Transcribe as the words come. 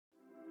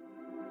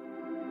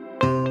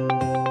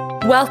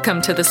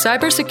Welcome to the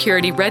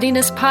Cybersecurity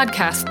Readiness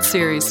Podcast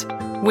Series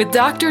with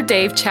Dr.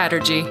 Dave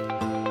Chatterjee.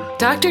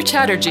 Dr.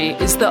 Chatterjee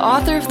is the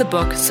author of the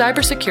book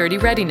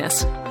Cybersecurity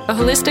Readiness, a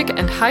holistic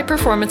and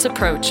high-performance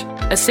approach,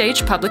 a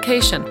SAGE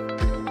publication.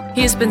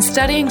 He has been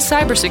studying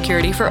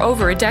cybersecurity for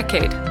over a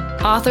decade,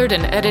 authored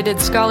and edited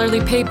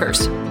scholarly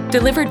papers,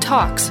 delivered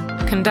talks,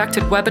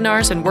 conducted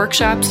webinars and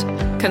workshops,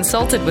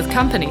 consulted with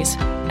companies,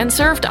 and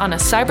served on a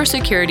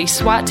cybersecurity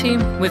SWAT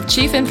team with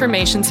Chief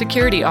Information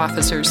Security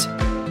Officers.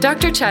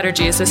 Dr.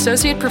 Chatterjee is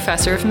Associate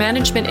Professor of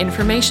Management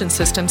Information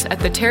Systems at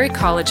the Terry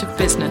College of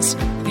Business,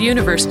 the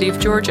University of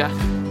Georgia.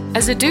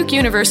 As a Duke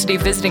University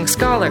visiting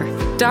scholar,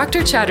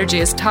 Dr. Chatterjee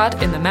is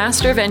taught in the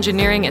Master of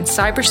Engineering and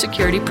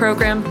Cybersecurity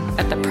program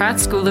at the Pratt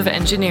School of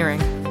Engineering.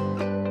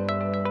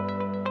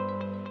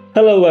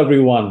 Hello,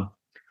 everyone.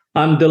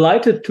 I'm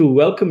delighted to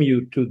welcome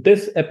you to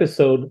this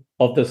episode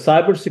of the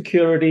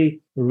Cybersecurity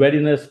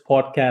Readiness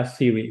Podcast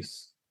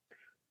series.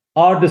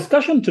 Our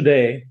discussion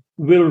today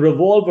will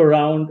revolve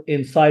around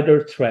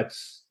insider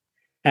threats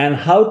and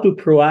how to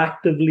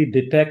proactively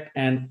detect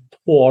and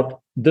thwart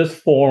this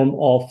form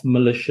of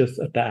malicious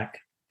attack.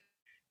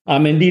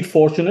 I'm indeed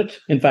fortunate,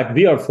 in fact,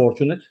 we are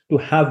fortunate to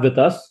have with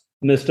us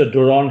Mr.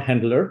 Doron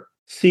Hendler,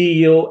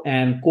 CEO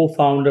and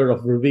co-founder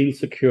of Reveal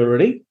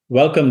Security.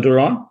 Welcome,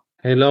 Doron.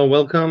 Hello,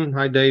 welcome.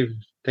 Hi, Dave.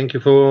 Thank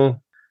you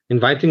for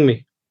inviting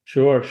me.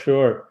 Sure.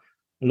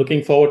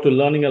 Looking forward to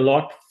learning a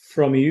lot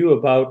from you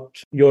about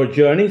your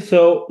journey.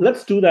 So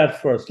let's do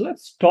that first.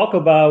 Let's talk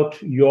about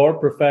your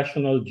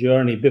professional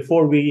journey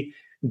before we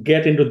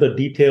get into the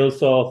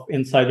details of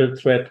insider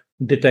threat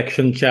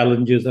detection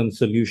challenges and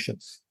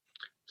solutions.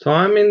 So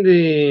I'm in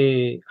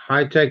the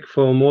high tech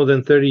for more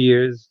than 30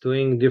 years,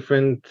 doing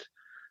different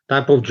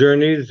type of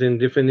journeys in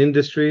different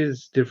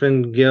industries,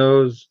 different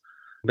geos.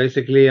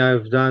 Basically,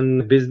 I've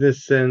done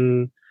business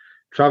and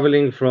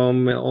traveling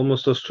from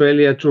almost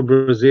Australia to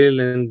Brazil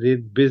and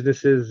did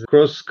businesses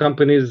across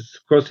companies,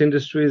 across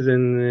industries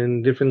and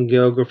in different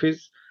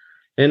geographies.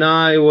 And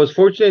I was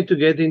fortunate to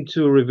get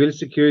into Reveal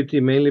Security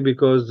mainly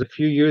because a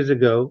few years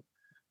ago,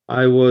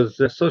 I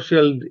was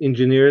social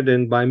engineered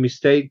and by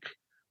mistake,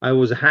 I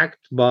was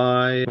hacked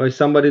by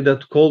somebody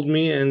that called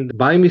me. And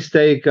by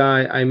mistake,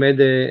 I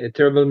made a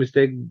terrible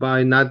mistake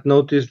by not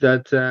notice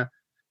that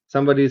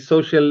somebody is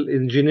social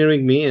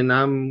engineering me, and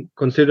I'm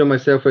consider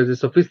myself as a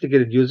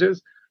sophisticated users.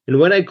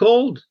 And when I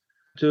called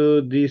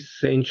to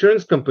this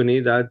insurance company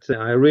that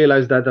I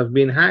realized that I've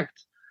been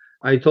hacked,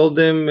 I told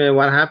them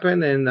what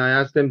happened, and I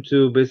asked them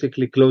to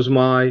basically close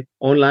my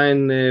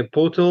online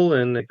portal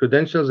and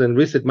credentials and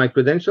reset my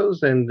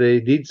credentials, and they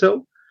did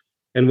so.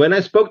 And when I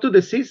spoke to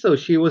the CISO,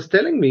 she was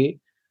telling me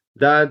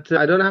that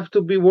I don't have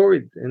to be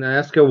worried. And I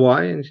asked her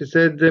why, and she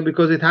said,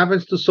 because it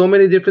happens to so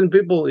many different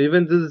people,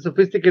 even to the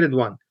sophisticated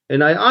one.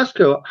 And I asked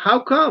her, how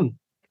come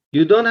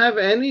you don't have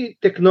any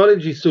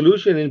technology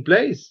solution in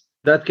place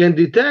that can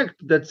detect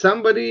that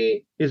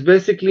somebody is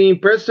basically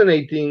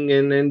impersonating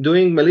and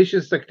doing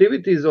malicious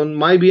activities on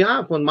my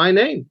behalf, on my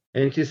name?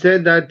 And she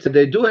said that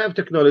they do have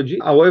technology.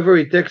 However,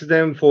 it takes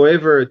them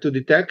forever to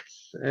detect.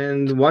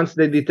 And once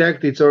they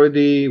detect, it's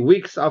already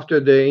weeks after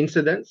the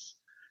incidents,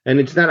 and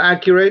it's not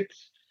accurate.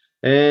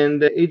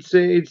 And it's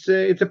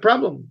a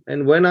problem.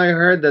 And when I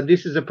heard that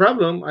this is a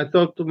problem, I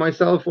thought to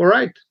myself, all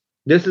right,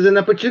 this is an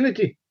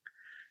opportunity.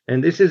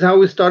 And this is how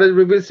we started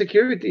Reveal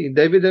Security,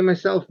 David and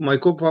myself, my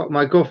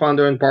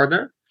co-founder and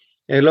partner,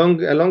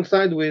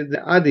 alongside with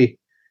Adi,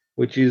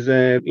 which is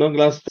a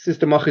long-last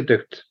system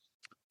architect.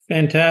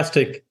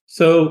 Fantastic.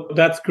 So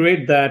that's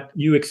great that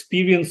you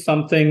experienced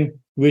something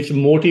which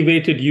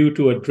motivated you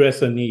to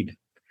address a need.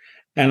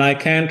 And I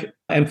can't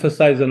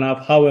emphasize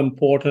enough how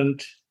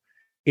important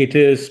it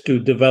is to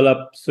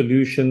develop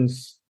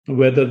solutions,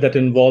 whether that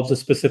involves a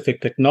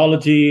specific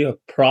technology, a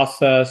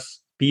process,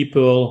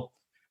 people,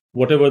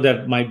 whatever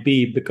that might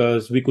be,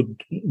 because we could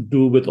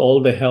do with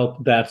all the help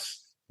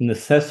that's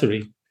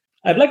necessary.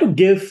 I'd like to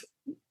give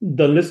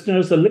the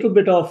listeners a little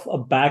bit of a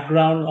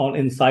background on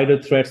insider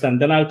threats,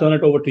 and then I'll turn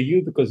it over to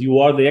you because you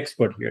are the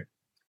expert here.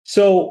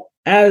 So,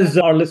 as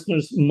our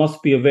listeners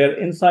must be aware,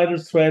 insider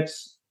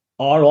threats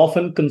are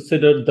often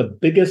considered the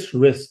biggest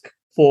risk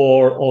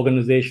for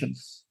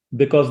organizations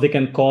because they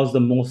can cause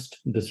the most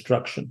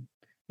destruction.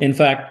 In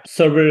fact,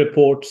 survey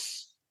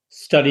reports,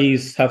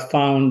 studies have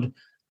found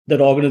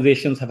that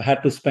organizations have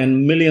had to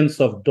spend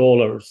millions of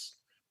dollars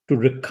to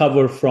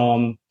recover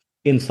from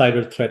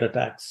insider threat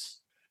attacks.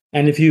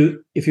 And if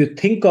you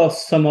think of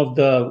some of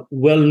the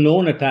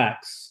well-known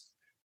attacks,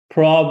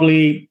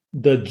 probably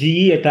the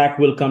GE attack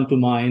will come to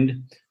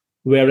mind,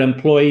 where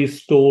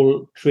employees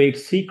stole trade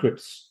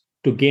secrets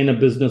to gain a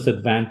business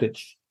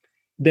advantage.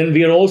 Then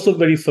we are also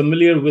very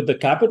familiar with the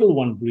Capital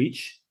One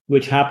breach,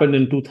 which happened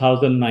in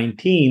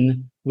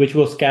 2019, which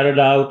was carried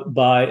out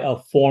by a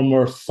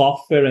former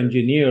software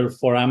engineer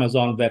for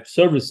Amazon Web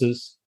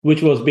Services,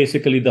 which was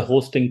basically the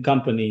hosting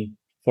company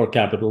for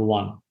Capital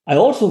One. I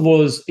also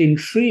was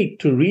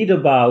intrigued to read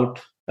about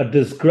a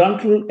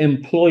disgruntled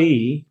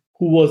employee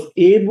who was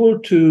able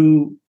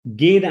to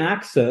gain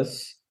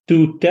access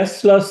to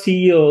Tesla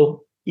CEO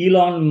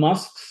Elon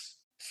Musk's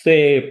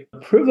say,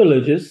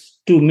 privileges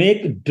to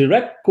make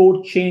direct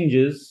code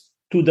changes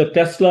to the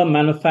Tesla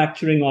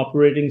manufacturing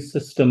operating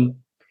system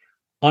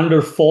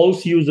under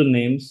false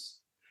usernames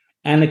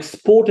and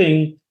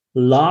exporting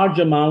large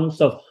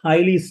amounts of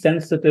highly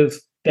sensitive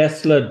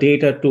Tesla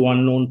data to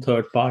unknown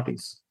third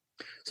parties.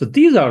 So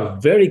these are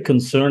very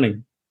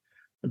concerning.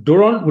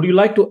 Doron, would you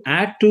like to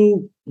add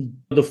to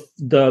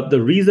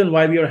the reason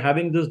why we are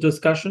having this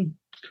discussion?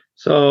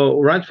 So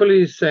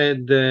rightfully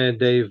said,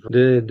 Dave,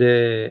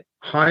 the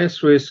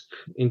highest risk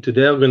in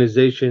today's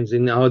organizations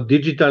in our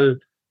digital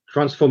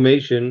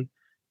transformation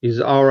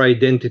is our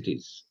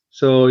identities.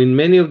 So in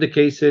many of the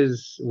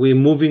cases, we're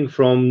moving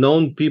from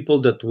known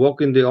people that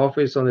walk in the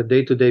office on a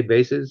day-to-day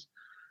basis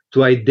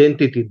to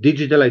identity,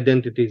 digital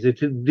identities.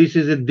 This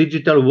is a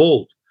digital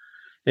world.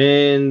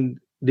 And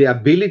the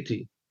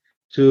ability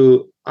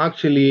to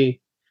actually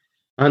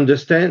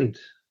understand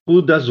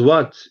who does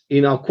what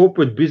in our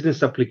corporate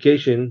business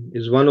application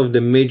is one of the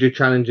major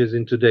challenges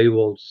in today's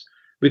world.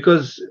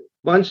 Because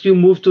once you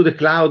move to the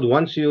cloud,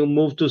 once you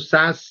move to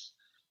SaaS,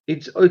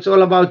 it's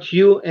all about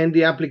you and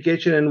the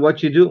application and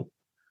what you do.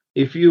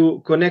 If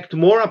you connect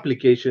more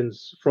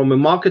applications from a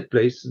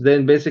marketplace,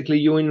 then basically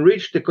you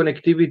enrich the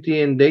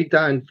connectivity and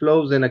data and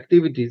flows and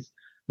activities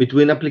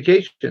between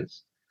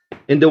applications.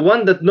 And the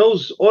one that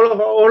knows all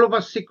of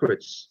our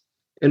secrets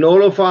and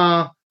all of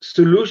our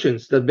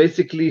solutions that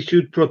basically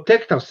should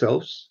protect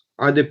ourselves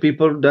are the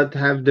people that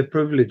have the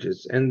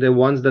privileges and the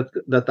ones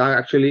that are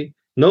actually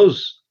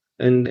knows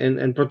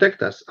and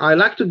protect us. I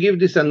like to give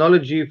this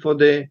analogy for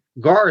the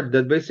guard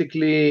that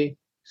basically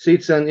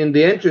sits in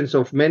the entrance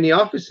of many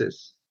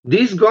offices.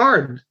 This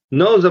guard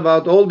knows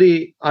about all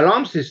the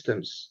alarm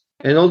systems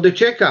and all the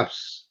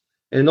checkups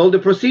and all the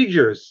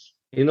procedures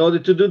in order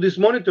to do this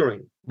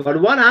monitoring.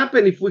 But what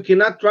happens if we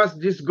cannot trust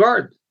this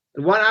guard?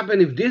 What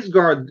happens if this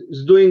guard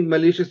is doing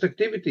malicious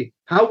activity?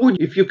 How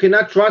would if you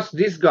cannot trust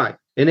this guy?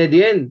 And at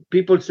the end,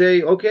 people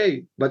say,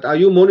 okay, but are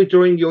you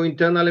monitoring your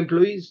internal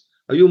employees?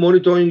 Are you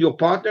monitoring your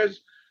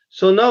partners?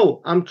 So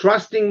no, I'm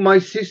trusting my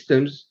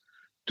systems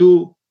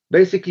to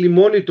basically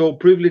monitor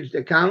privileged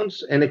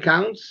accounts and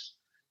actions.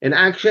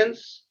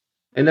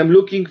 And I'm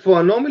looking for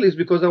anomalies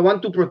because I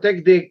want to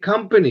protect the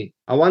company.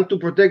 I want to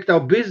protect our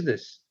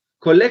business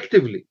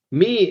collectively,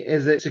 me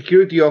as a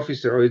security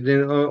officer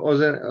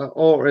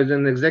or as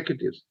an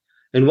executive.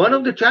 And one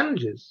of the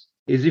challenges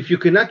is if you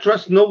cannot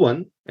trust no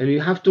one and you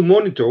have to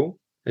monitor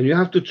and you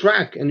have to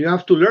track and you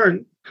have to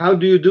learn, how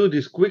do you do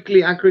this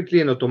quickly,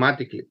 accurately, and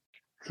automatically?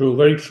 True,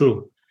 very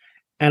true.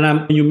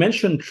 And you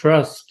mentioned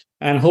trust,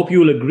 and hope you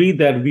will agree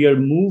that we are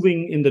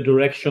moving in the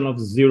direction of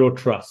zero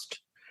trust.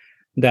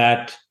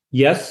 That,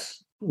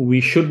 yes,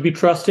 we should be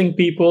trusting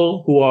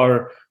people who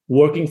are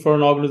working for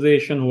an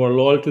organization, who are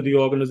loyal to the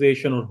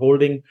organization or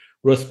holding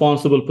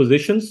responsible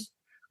positions.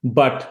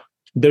 But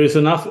there is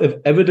enough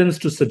evidence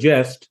to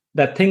suggest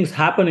that things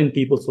happen in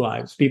people's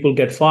lives. People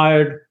get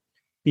fired.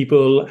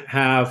 People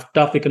have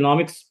tough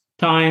economic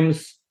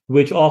times,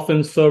 which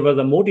often serve as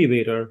a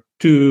motivator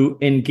to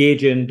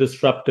engage in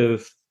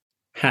disruptive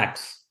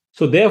hacks.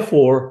 So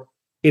therefore,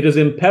 it is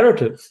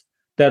imperative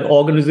that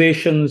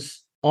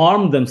organizations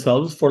arm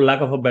themselves, for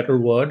lack of a better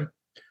word,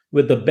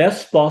 with the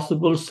best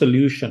possible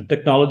solution,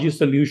 technology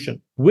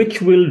solution,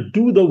 which will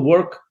do the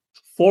work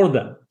for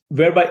them,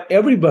 whereby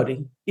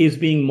everybody is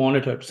being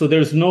monitored. So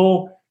there's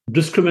no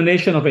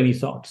discrimination of any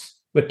sorts,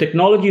 but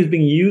technology is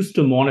being used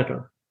to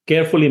monitor,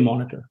 carefully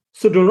monitor.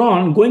 So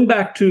Doron, going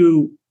back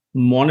to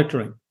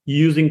monitoring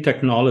using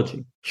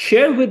technology,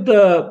 share with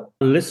the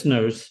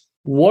listeners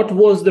what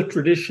was the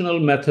traditional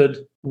method,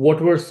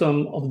 what were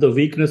some of the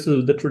weaknesses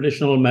of the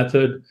traditional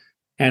method,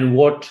 and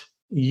what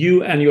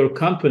you and your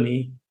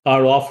company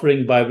are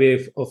offering by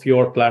way of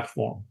your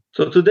platform.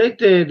 So today,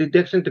 the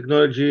detection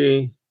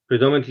technology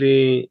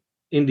predominantly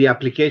in the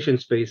application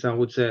space, I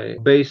would say,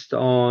 based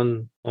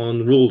on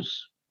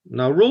rules.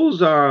 Now,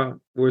 rules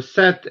were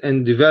set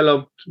and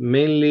developed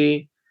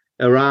mainly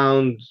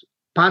around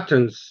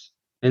patterns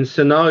and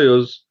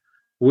scenarios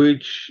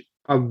which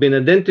have been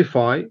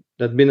identified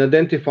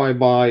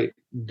by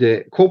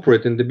the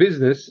corporate and the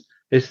business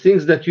as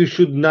things that you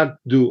should not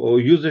do or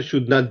users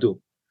should not do.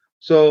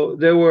 So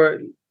they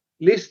were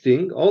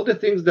listing all the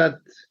things that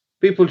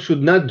people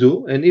should not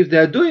do. And if they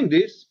are doing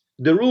this,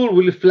 the rule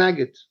will flag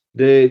it.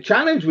 The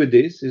challenge with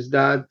this is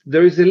that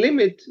there is a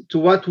limit to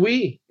what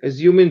we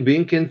as human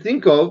beings can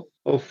think of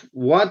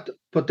what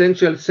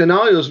potential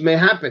scenarios may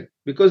happen,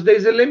 because there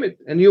is a limit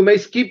and you may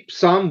skip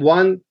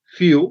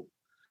few.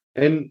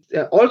 And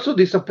also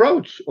this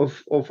approach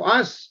of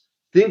us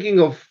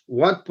thinking of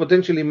what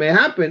potentially may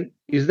happen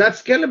is not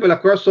scalable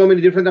across so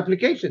many different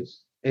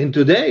applications. And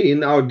today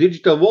in our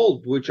digital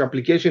world, which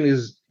application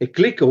is a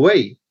click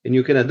away, and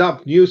you can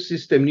adopt new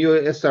system, new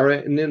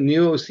SRM,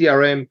 new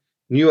CRM,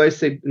 new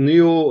SAP,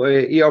 new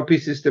ERP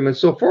system, and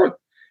so forth,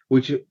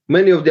 which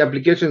many of the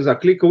applications are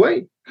click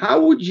away.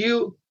 How would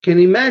you can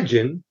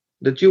imagine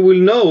that you will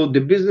know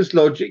the business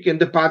logic and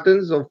the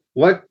patterns of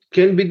what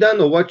can be done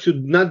or what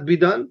should not be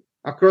done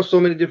across so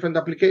many different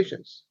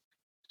applications?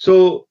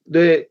 So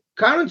the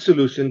current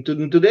solution,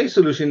 to today's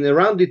solution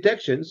around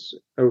detections,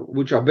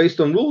 which are based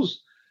on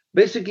rules,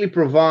 basically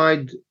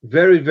provide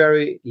very,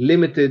 very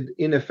limited,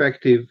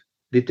 ineffective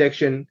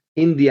detection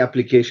in the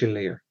application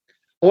layer.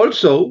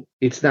 Also,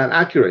 it's not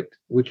accurate,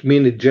 which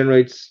means it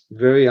generates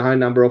very high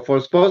number of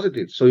false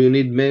positives. So you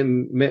need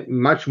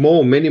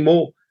many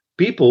more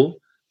people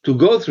to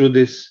go through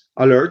these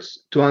alerts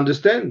to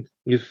understand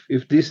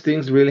if these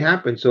things really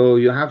happen. So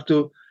you have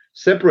to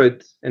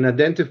separate and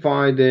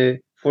identify the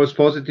false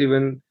positive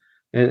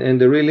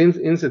and the real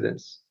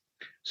incidents.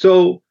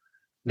 So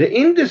the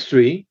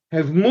industry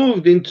have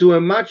moved into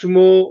a much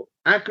more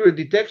accurate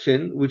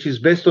detection, which is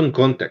based on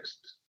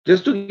context.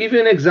 Just to give you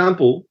an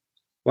example,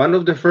 one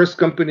of the first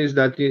companies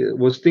that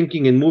was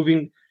thinking and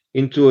moving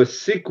into a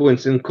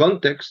sequence and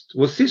context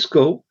was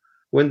Cisco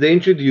when they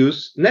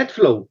introduced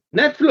NetFlow.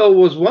 NetFlow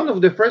was one of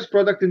the first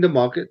products in the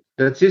market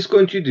that Cisco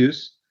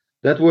introduced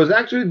that was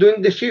actually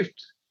doing the shift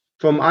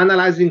from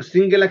analyzing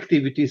single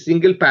activity,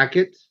 single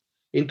packet,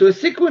 into a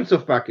sequence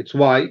of packets.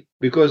 Why?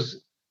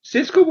 Because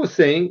Cisco was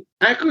saying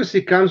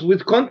accuracy comes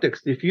with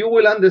context. If you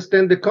will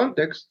understand the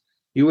context,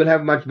 you will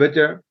have much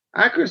better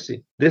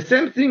accuracy. The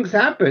same things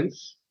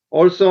happens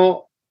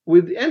also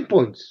with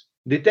endpoints.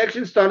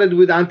 Detection started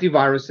with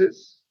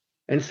antiviruses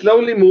and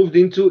slowly moved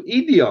into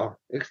EDR,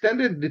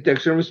 extended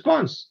detection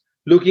response,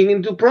 looking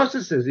into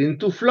processes,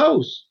 into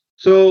flows.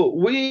 So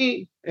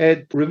we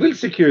at Reveal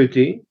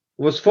Security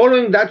was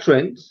following that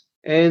trend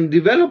and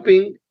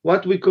developing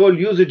what we call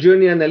user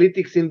journey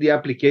analytics in the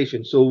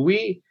application. So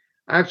we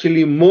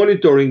actually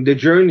monitoring the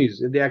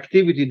journeys, the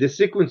activity, the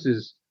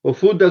sequences of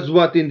who does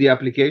what in the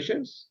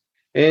applications,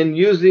 and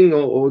using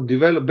or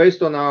develop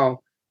based on our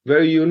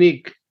very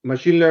unique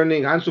machine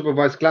learning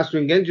unsupervised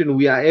clustering engine,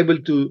 we are able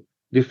to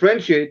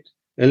differentiate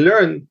and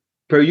learn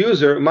per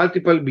user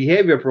multiple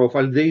behavior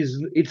profiles.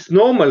 It's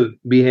normal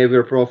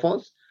behavior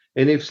profiles.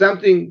 And if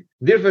something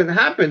different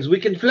happens, we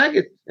can flag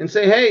it and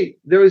say, hey,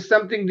 there is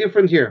something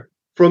different here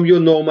from your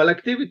normal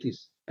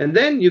activities. And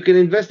then you can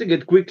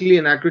investigate quickly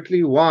and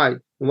accurately why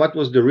and what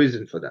was the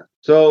reason for that.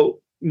 So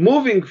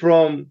moving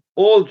from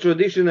all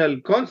traditional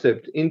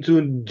concept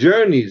into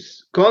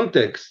journeys,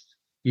 context,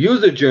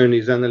 user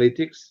journeys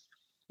analytics,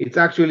 it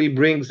actually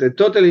brings a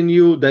totally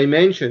new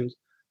dimension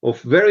of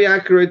very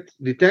accurate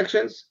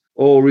detections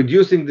or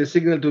reducing the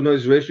signal to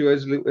noise ratio,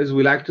 as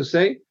we like to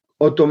say,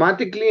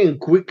 automatically and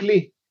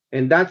quickly.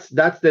 And that's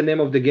the name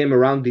of the game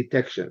around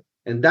detection.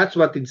 And that's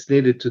what it's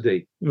needed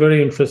today.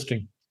 Very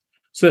interesting.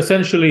 So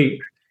essentially,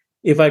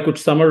 if I could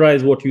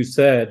summarize what you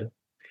said,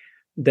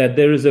 that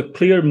there is a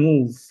clear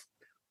move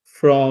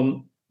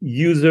from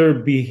user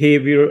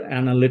behavior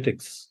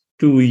analytics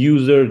to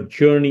user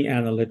journey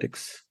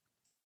analytics.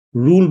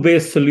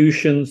 Rule-based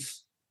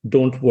solutions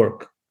don't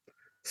work.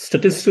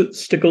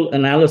 Statistical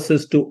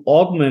analysis to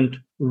augment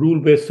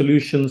rule-based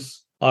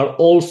solutions are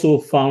also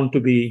found to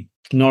be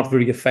not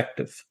very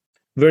effective.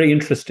 Very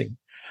interesting.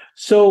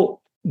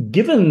 So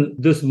given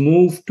this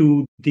move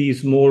to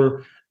these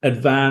more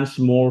advanced,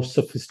 more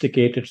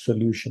sophisticated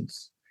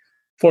solutions,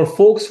 for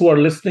folks who are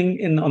listening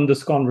in on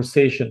this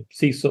conversation,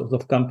 CISOs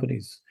of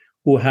companies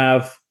who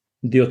have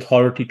the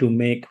authority to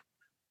make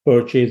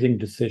purchasing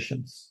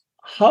decisions,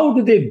 how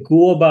do they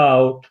go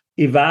about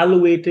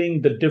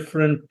evaluating the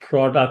different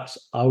products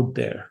out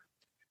there?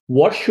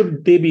 What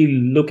should they be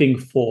looking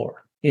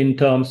for in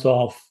terms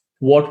of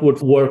what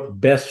would work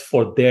best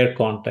for their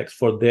context,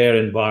 for their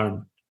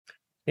environment?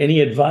 Any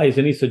advice,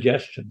 any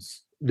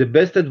suggestions? The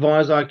best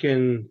advice I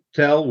can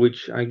tell,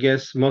 which I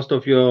guess most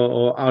of your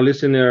or our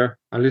listeners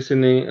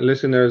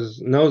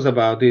knows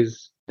about,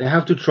 is they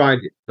have to try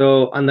it.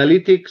 So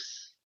analytics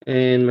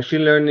and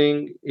machine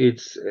learning,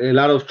 it's a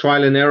lot of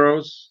trial and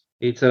errors.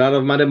 It's a lot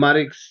of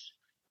mathematics.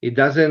 It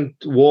doesn't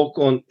work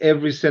on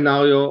every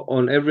scenario,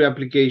 on every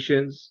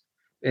applications.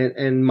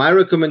 And my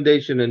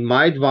recommendation and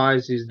my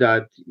advice is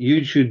that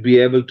you should be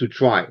able to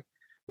try.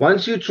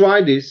 Once you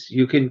try this,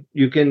 you can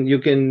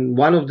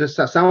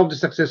some of the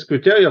success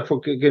criteria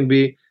can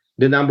be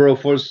the number of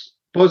false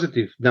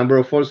positive, number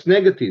of false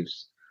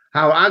negatives,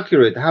 how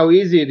accurate, how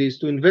easy it is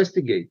to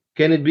investigate.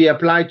 Can it be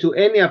applied to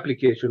any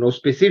application or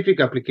specific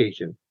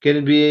application? Can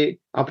it be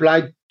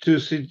applied to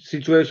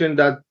situation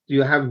that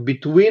you have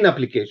between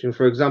applications?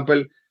 For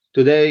example,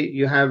 today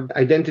you have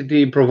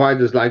identity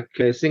providers like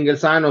single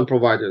sign-on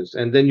providers,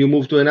 and then you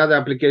move to another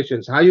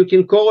applications. How you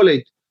can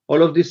correlate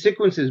all of these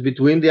sequences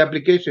between the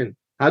application?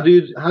 How do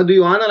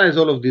you analyze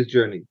all of this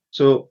journey?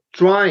 So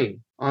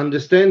trying,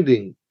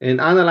 understanding,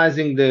 and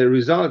analyzing the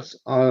results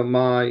are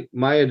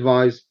my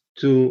advice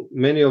to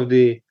many of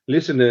the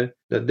listeners,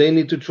 that they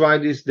need to try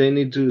this. They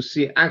need to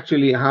see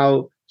actually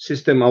how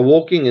systems are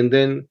working and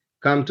then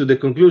come to the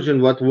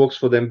conclusion what works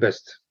for them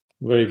best.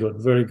 Very good,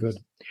 very good.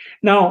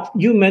 Now,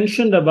 you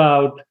mentioned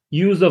about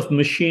use of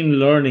machine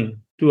learning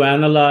to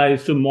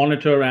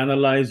monitor,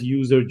 analyze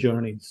user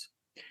journeys.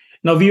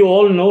 Now, we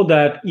all know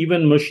that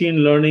even machine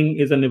learning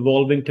is an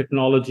evolving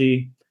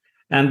technology,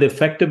 and the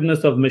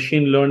effectiveness of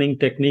machine learning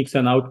techniques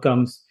and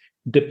outcomes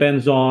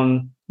depends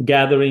on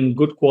gathering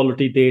good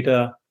quality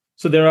data.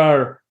 So there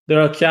are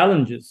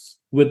challenges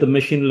with the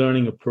machine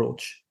learning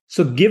approach.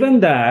 So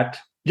given that,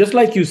 just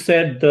like you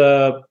said,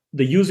 the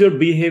user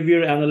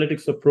behavior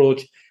analytics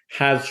approach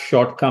has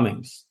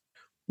shortcomings.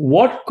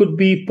 What could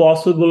be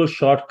possible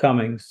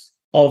shortcomings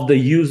of the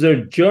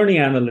user journey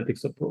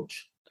analytics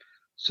approach?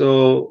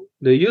 So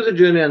the user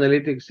journey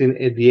analytics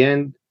at the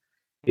end,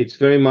 it's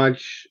very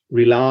much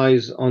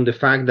relies on the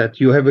fact that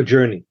you have a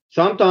journey.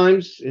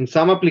 Sometimes in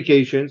some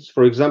applications,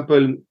 for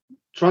example,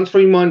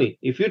 transferring money.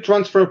 If you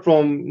transfer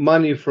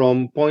money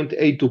from point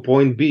A to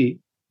point B,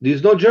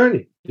 there's no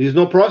journey, there's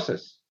no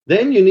process.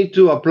 Then you need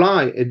to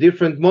apply a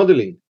different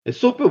modeling, a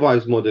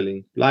supervised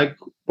modeling, like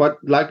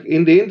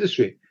in the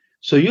industry.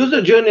 So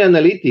user journey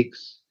analytics,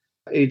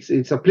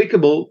 it's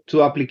applicable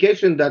to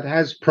application that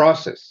has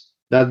process,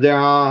 that there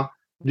are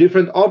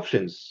different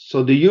options.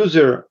 So the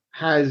user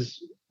has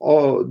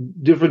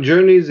different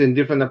journeys in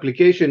different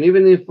application.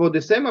 Even if for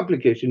the same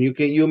application,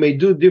 you may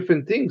do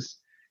different things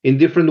in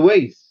different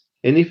ways.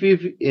 And if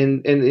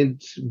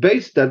it's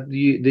based that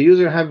the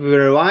user have a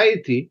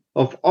variety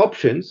of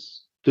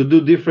options to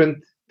do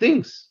different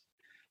things.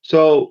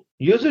 So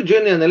user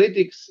journey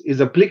analytics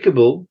is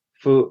applicable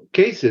for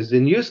cases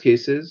in use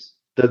cases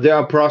that there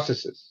are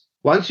processes.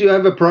 Once you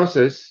have a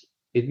process,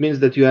 it means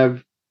that you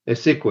have a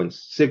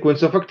sequence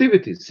of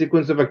activities.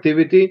 Sequence of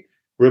activity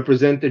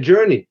represent a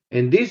journey.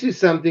 And this is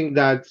something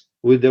that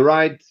with the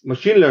right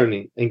machine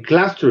learning and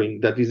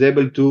clustering that is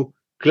able to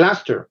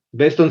cluster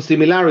based on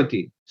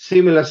similarity,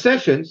 similar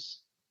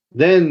sessions,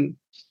 then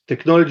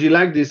technology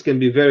like this can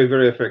be very,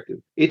 very effective.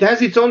 It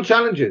has its own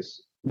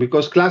challenges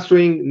because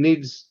clustering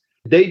needs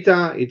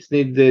data, it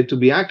needs to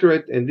be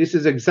accurate. And this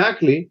is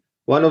exactly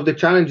one of the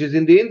challenges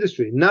in the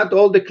industry. Not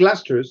all the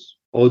clusters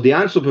or the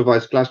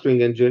unsupervised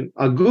clustering engine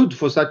are good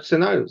for such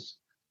scenarios.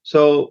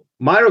 So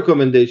my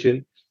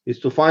recommendation is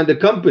to find a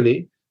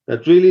company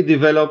that really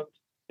developed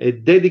a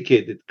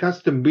dedicated,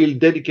 custom-built,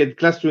 dedicated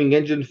clustering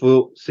engine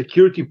for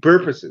security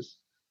purposes,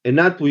 and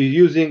not we're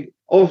using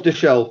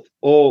off-the-shelf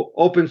or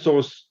open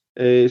source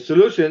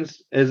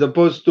solutions, as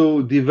opposed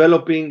to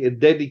developing a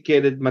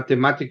dedicated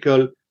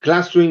mathematical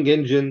clustering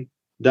engine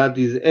that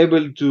is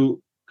able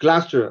to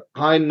cluster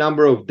high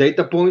number of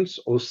data points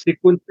or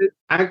sequences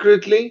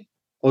accurately,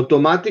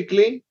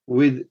 automatically,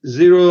 with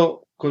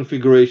zero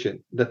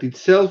configuration, that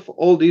itself,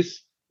 all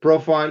this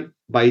profile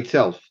by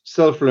itself,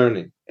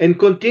 self-learning, and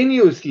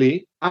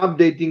continuously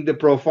updating the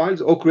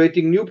profiles or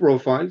creating new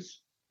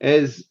profiles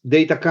as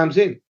data comes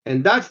in.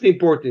 And that's the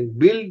important.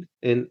 Build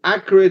an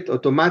accurate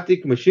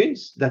automatic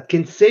machines that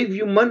can save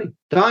you money,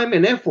 time,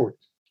 and effort.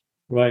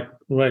 Right.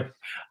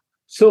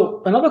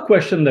 So another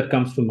question that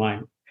comes to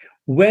mind,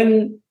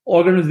 when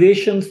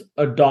organizations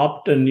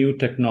adopt a new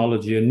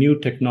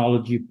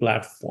technology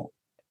platform,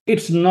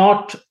 it's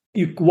not,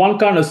 one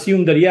can't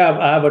assume that,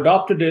 I have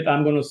adopted it,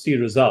 I'm going to see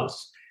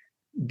results.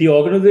 The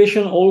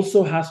organization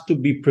also has to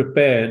be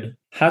prepared,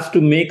 has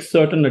to make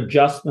certain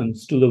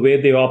adjustments to the way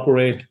they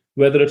operate,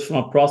 whether it's from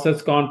a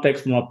process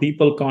context, from a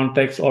people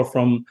context, or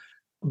from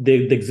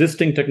the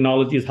existing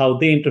technologies, how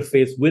they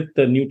interface with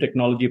the new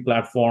technology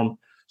platform.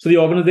 So the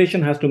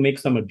organization has to make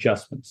some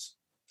adjustments.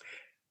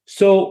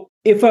 So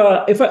if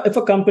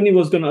a company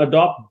was going to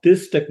adopt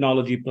this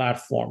technology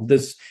platform,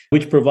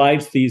 which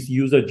provides these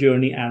user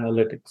journey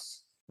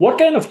analytics, what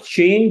kind of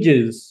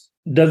changes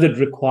does it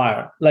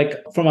require? Like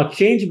from a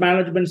change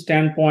management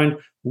standpoint,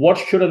 what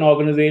should an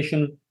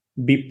organization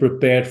be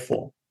prepared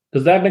for?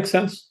 Does that make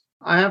sense?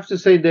 I have to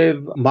say,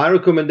 Dave, my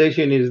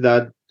recommendation is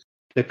that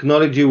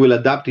technology will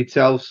adapt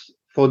itself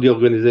for the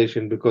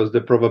organization, because the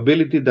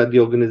probability that the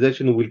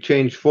organization will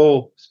change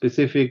for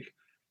specific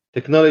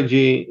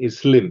technology is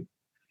slim.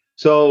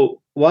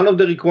 So one of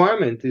the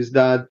requirements is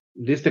that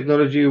this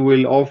technology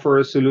will offer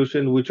a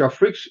solution which are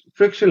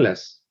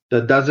frictionless,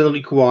 that doesn't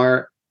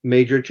require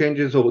major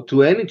changes or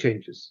to any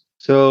changes.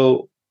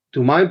 So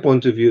to my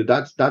point of view,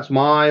 that's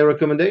my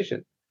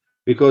recommendation.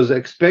 Because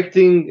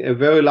expecting a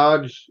very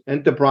large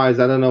enterprise,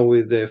 I don't know,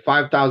 with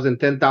 5,000,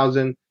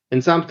 10,000,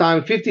 and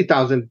sometimes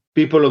 50,000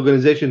 people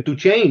organization to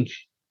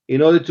change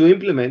in order to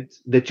implement,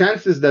 the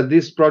chances that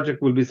this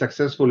project will be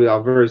successful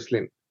are very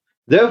slim.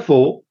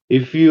 Therefore,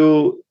 if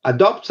you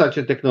adopt such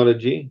a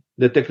technology,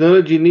 the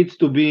technology needs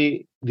to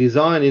be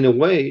designed in a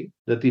way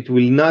that it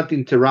will not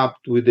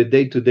interrupt with the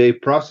day-to-day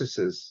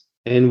processes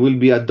and will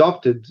be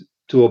adopted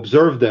to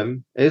observe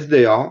them as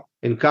they are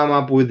and come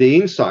up with the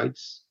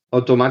insights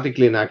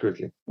automatically and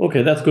accurately.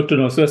 Okay, that's good to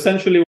know. So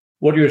essentially,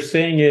 what you're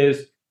saying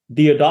is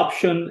the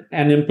adoption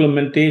and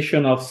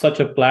implementation of such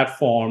a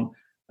platform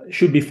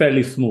should be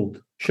fairly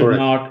smooth, should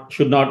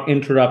not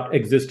interrupt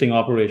existing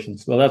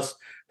operations. Well,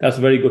 that's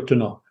very good to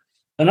know.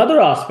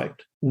 Another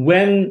aspect,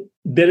 when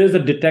there is a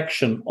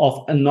detection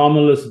of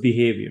anomalous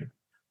behavior,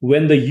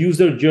 when the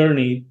user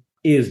journey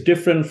is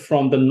different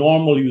from the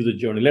normal user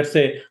journey, let's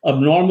say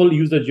abnormal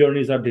user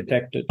journeys are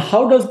detected,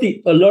 how does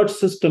the alert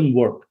system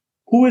work?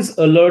 Who is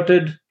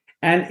alerted?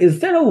 And is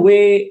there a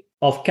way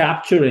of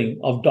capturing,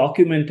 of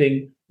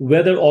documenting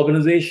whether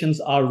organizations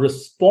are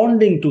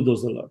responding to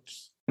those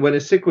alerts? When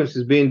a sequence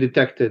is being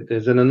detected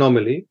as an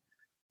anomaly,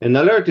 an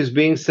alert is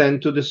being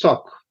sent to the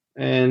SOC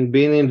and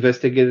being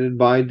investigated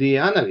by the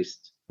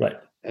analyst. Right.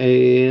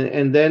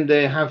 and then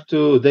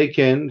they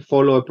can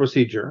follow a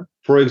procedure.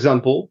 For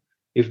example,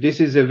 if this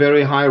is a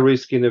very high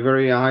risk in a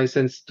very high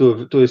sense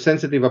to a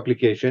sensitive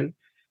application,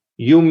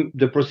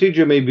 the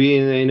procedure may be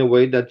in a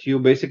way that you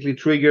basically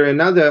trigger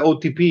another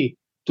OTP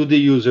to the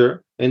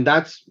user, and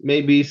that's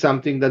maybe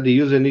something that the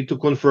user need to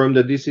confirm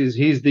that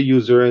he's the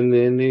user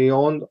and he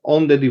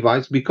on the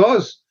device,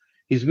 because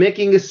he's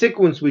making a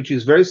sequence which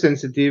is very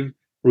sensitive,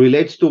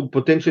 relates to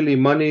potentially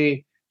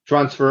money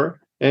transfer,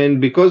 and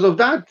because of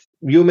that,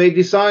 you may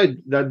decide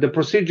that the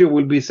procedure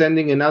will be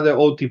sending another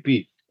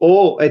OTP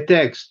or a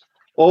text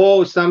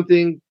or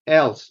something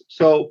else.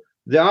 So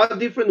there are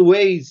different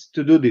ways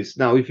to do this.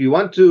 Now, if you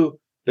want to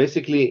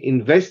basically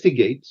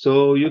investigate,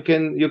 so you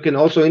can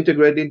also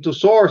integrate into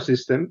SOAR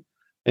system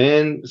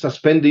and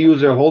suspend the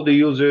user, hold the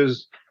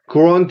users,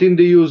 quarantine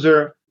the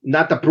user,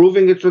 not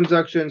approving a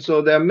transaction.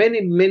 So there are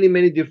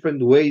many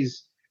different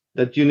ways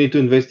that you need to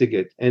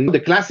investigate. And the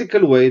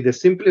classical way, the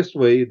simplest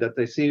way that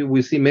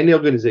we see many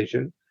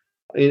organizations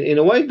in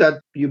a way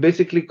that you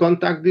basically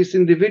contact this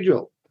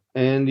individual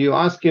and you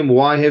ask him,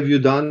 why have you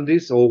done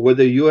this, or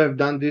whether you have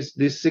done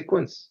this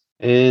sequence.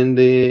 And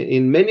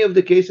in many of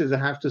the cases, I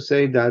have to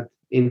say that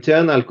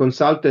internal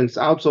consultants,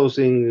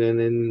 outsourcing,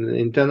 and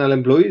internal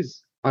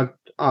employees are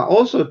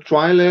also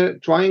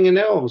trying and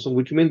error, so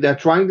which means they're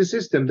trying the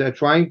system. They're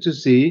trying to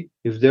see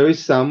if there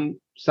is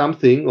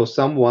something or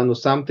someone or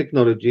some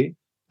technology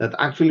that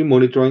actually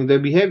monitoring their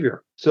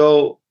behavior.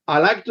 So I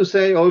like to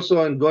say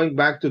also, and going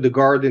back to the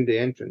guard in the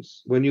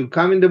entrance, when you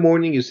come in the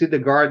morning, you see the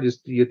guard,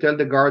 you tell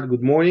the guard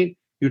good morning,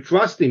 you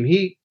trust him,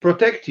 he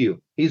protects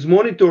you, he's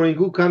monitoring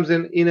who comes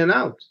in and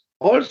out.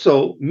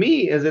 Also,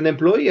 me as an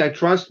employee, I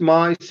trust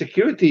my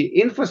security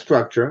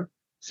infrastructure,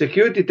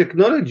 security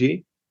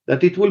technology,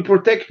 that it will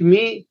protect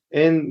me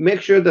and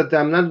make sure that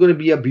I'm not going to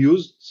be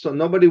abused, so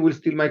nobody will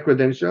steal my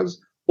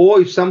credentials,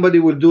 or if somebody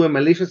will do a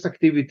malicious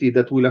activity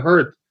that will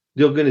hurt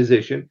the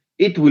organization,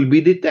 it will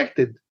be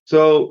detected.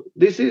 So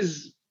this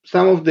is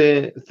some of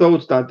the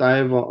thoughts that I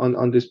have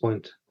on this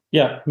point.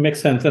 Yeah,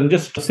 makes sense. And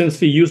just since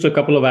we used a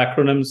couple of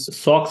acronyms,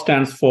 SOC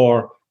stands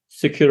for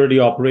Security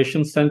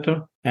Operations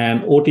Center,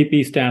 and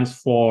OTP stands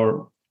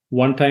for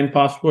one-time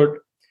password.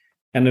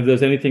 And if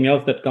there's anything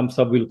else that comes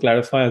up, we'll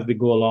clarify as we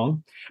go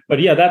along. But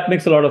yeah, that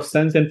makes a lot of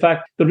sense. In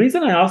fact, the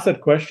reason I asked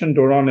that question,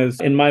 Doron, is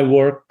in my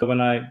work,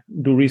 when I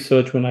do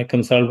research, when I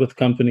consult with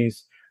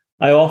companies,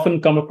 I often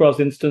come across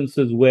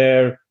instances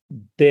where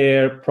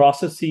their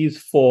processes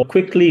for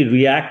quickly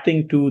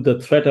reacting to the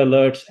threat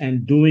alerts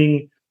and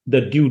doing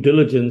the due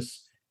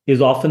diligence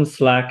is often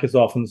slack, is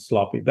often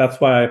sloppy.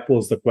 That's why I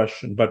pose the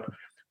question. But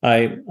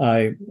I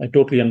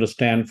totally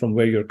understand from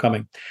where you're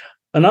coming.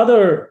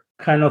 Another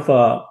kind of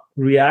a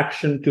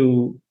reaction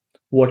to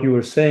what you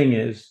were saying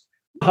is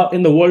how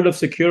in the world of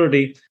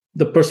security,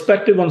 the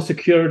perspective on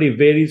security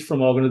varies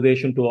from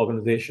organization to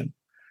organization.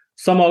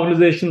 Some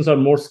organizations are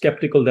more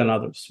skeptical than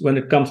others when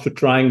it comes to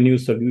trying new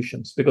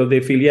solutions because they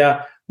feel,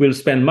 yeah, we'll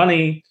spend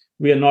money.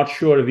 We are not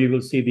sure if we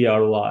will see the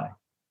ROI.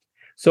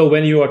 So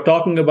when you are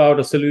talking about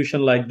a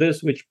solution like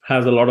this, which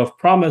has a lot of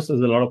promise, has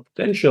a lot of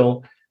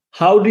potential,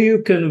 how do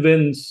you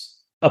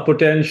convince a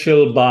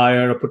potential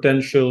buyer, a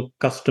potential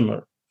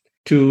customer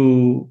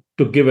to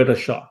give it a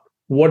shot?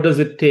 What does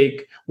it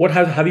take? What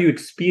have you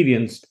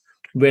experienced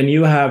when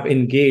you have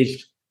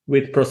engaged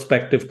with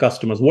prospective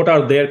customers? What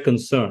are their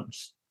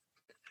concerns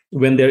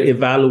when they're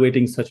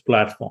evaluating such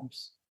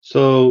platforms?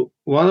 So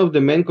one of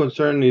the main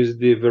concerns is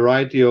the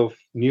variety of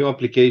new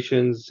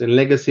applications and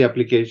legacy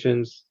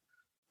applications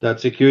that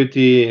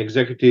security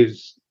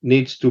executives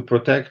needs to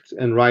protect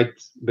and write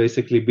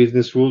basically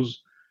business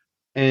rules.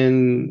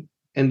 And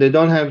they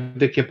don't have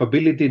the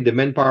capability, the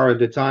manpower at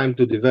the time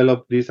to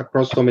develop this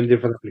across so many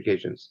different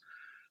applications.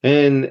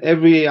 And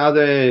every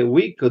other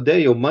week or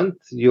day or month,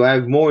 you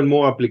have more and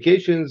more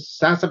applications,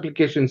 SaaS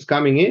applications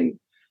coming in,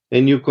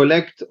 and you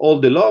collect all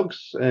the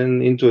logs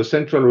and into a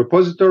central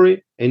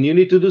repository, and you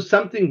need to do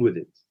something with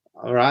it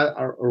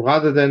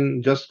rather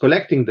than just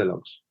collecting the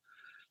logs.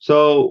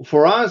 So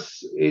for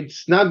us,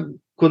 it's not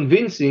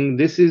convincing.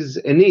 This is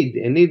a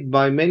need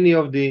by many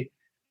of the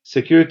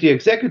security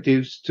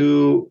executives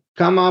to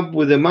come up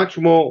with a much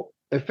more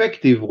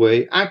effective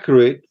way,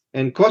 accurate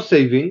and cost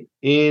saving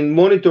in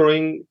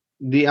monitoring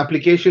the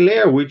application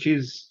layer, which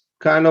is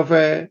kind of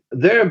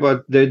there,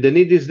 but the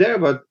need is there,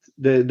 but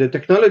the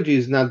technology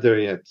is not there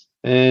yet.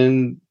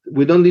 And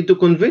we don't need to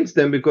convince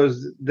them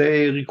because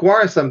they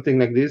require something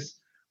like this,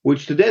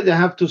 which today they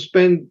have to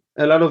spend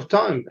a lot of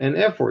time and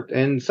effort.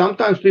 And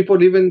sometimes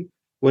people, even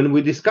when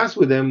we discuss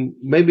with them,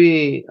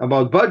 maybe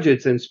about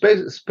budgets and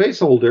space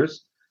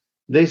holders,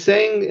 they're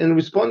saying and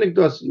responding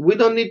to us, we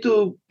don't need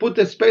to put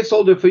a space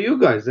holder for you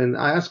guys. And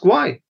I ask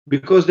why?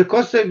 Because the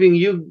cost saving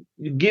you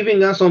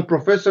giving us on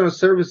professional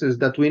services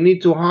that we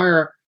need to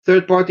hire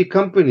third-party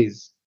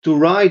companies to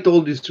write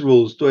all these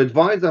rules, to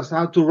advise us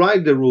how to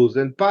write the rules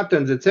and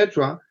patterns,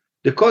 etc.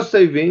 The cost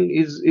saving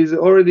is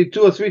already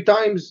 2 or 3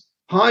 times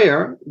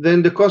higher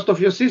than the cost of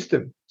your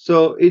system.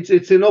 So it's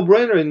a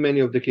no-brainer in many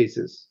of the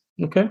cases.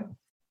 Okay,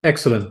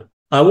 excellent.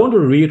 I want to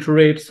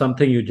reiterate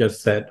something you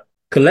just said.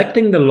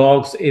 Collecting the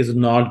logs is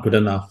not good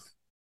enough.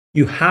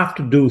 You have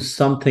to do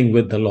something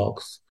with the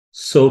logs.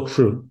 So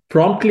true.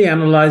 Promptly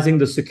analyzing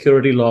the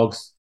security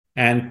logs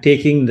and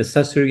taking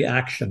necessary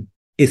action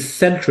is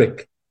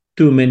centric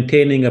to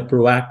maintaining a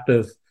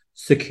proactive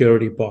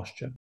security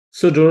posture.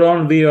 So,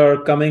 Doron, we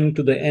are coming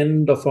to the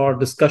end of our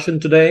discussion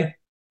today.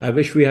 I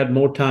wish we had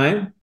more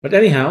time. But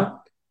anyhow,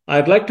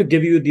 I'd like to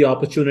give you the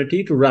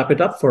opportunity to wrap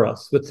it up for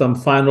us with some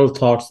final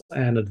thoughts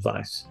and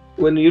advice.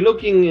 When you're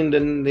looking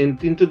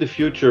into the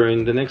future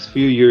in the next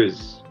few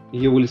years,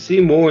 you will see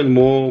more and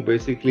more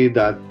basically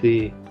that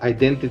the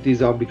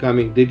identities are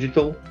becoming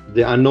digital.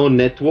 There are no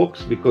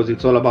networks because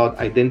it's all about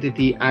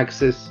identity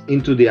access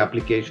into the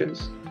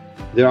applications.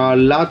 There are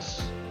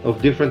lots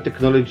of different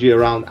technology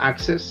around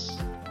access,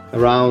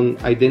 around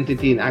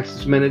identity and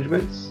access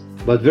management,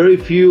 but very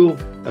few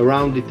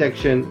around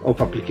detection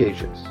of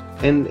applications.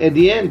 And at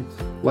the end,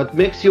 what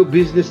makes your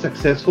business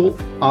successful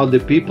are the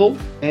people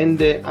and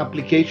the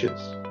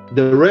applications.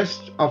 The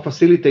rest are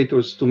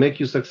facilitators to make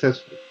you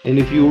successful. And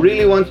if you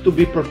really want to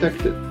be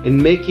protected and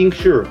making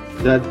sure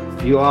that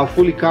you are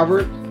fully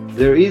covered,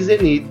 there is a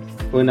need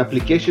for an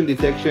application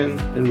detection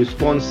and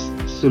response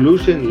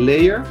solution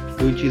layer,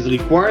 which is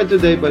required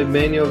today by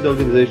many of the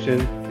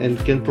organizations and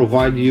can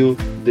provide you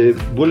the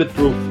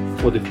bulletproof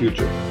for the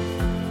future.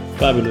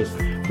 Fabulous.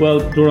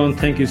 Well, Doron,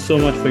 thank you so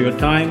much for your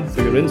time,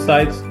 for your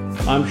insights.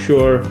 I'm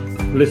sure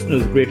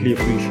listeners greatly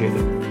appreciate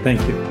it.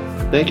 Thank you.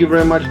 Thank you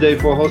very much,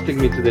 Dave, for hosting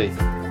me today.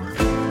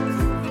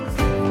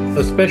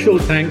 A special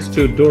thanks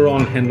to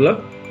Doron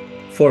Hendler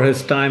for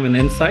his time and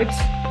insights.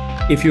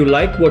 If you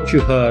like what you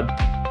heard,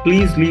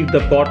 please leave the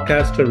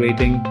podcast a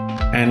rating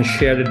and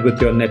share it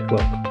with your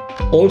network.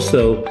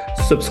 Also,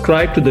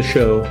 subscribe to the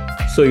show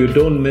so you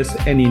don't miss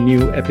any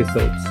new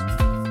episodes.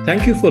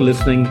 Thank you for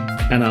listening,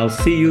 and I'll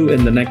see you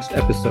in the next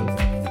episode.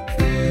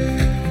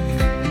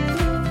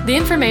 The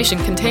information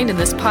contained in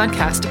this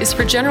podcast is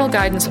for general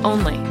guidance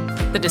only.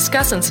 The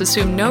discussants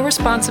assume no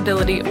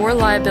responsibility or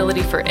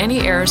liability for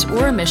any errors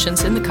or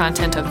omissions in the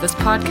content of this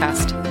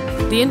podcast.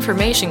 The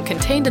information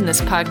contained in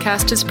this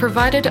podcast is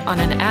provided on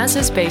an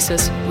as-is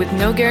basis with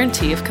no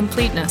guarantee of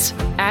completeness,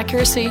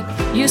 accuracy,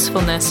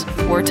 usefulness,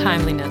 or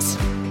timeliness.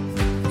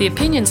 The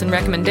opinions and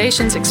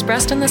recommendations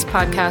expressed in this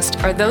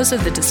podcast are those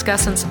of the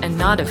discussants and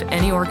not of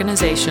any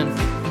organization.